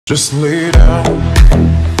Just lay down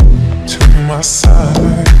to my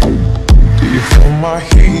side. Do you feel my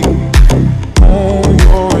heat on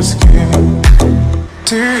your skin?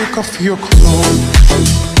 Take off your clothes,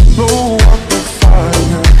 blow up the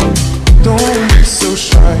fire. Don't be so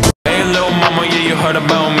shy. Hey little mama, yeah, you heard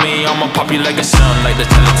about me. I'ma pop you like a sun, like the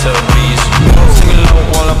Teletubbies. Sing it low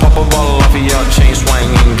while I pop a bottle off of your chain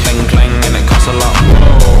swinging, clang clang, and it costs a lot.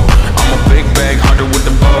 Whoa, I'm a big bag hunter with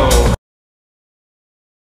the bow.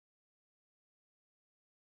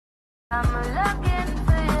 I'm looking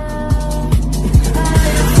for you.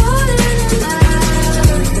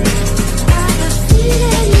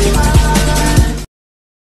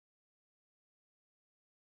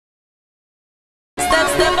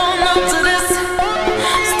 Step on up to this.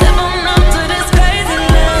 Step on up to this crazy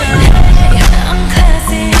love. Hey, I'm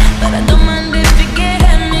classy, but I don't mind if you get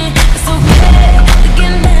at me. It's okay to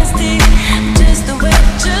get nasty, just the way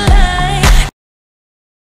that you like.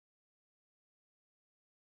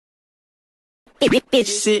 Bitch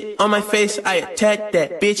sit on my face, I attack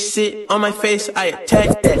that. Bitch sit on my face, I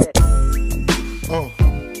attack that. Oh,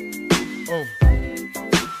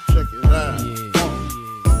 check it out.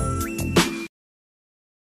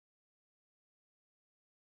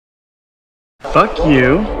 Fuck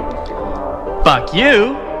you. Fuck you. Fuck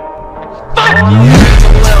you.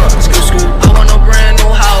 I want no brand new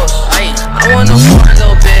house. I want no foreign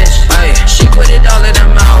little bitch. She put it all in her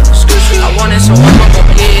mouth. I want it, so I'ma go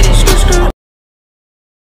get it.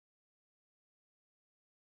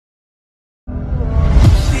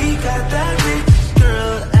 She got that rich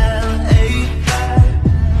girl, LA vibe.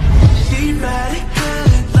 She ride it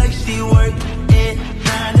good like she work it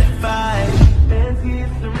 9 to 5. Fancy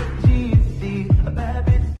it's a rich G, a bad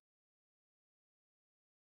bitch.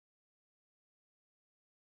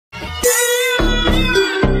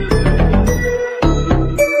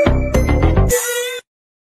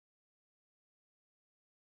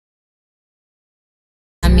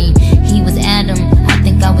 He was Adam, I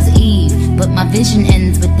think I was Eve, but my vision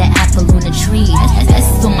ends with that apple on the tree.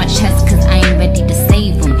 That's on my chest cause I ain't ready to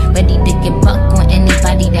save him, ready to get buck on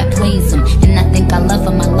anybody that plays him. And I think I love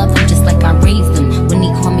him just like I raised him. When he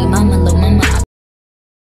called me mama, little mama,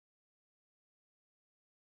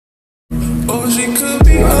 Oh, she could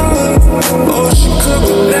be up, oh, she could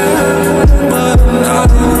be down, but I'm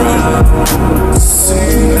not around to see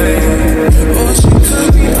it. Oh, she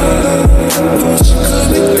could be up, oh, she could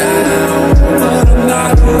be down, but I'm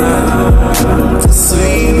not around to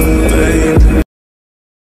see it.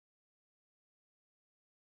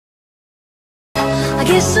 I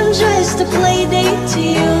guess I'm just a play date to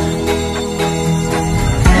you.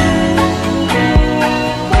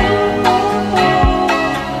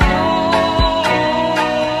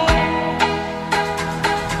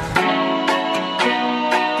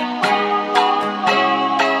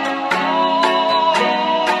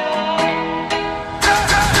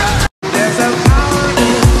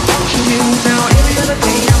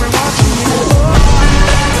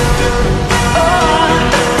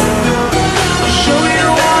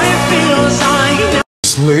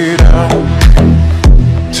 Lay down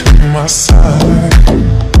to my side.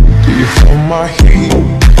 Do you feel my heat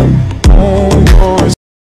on your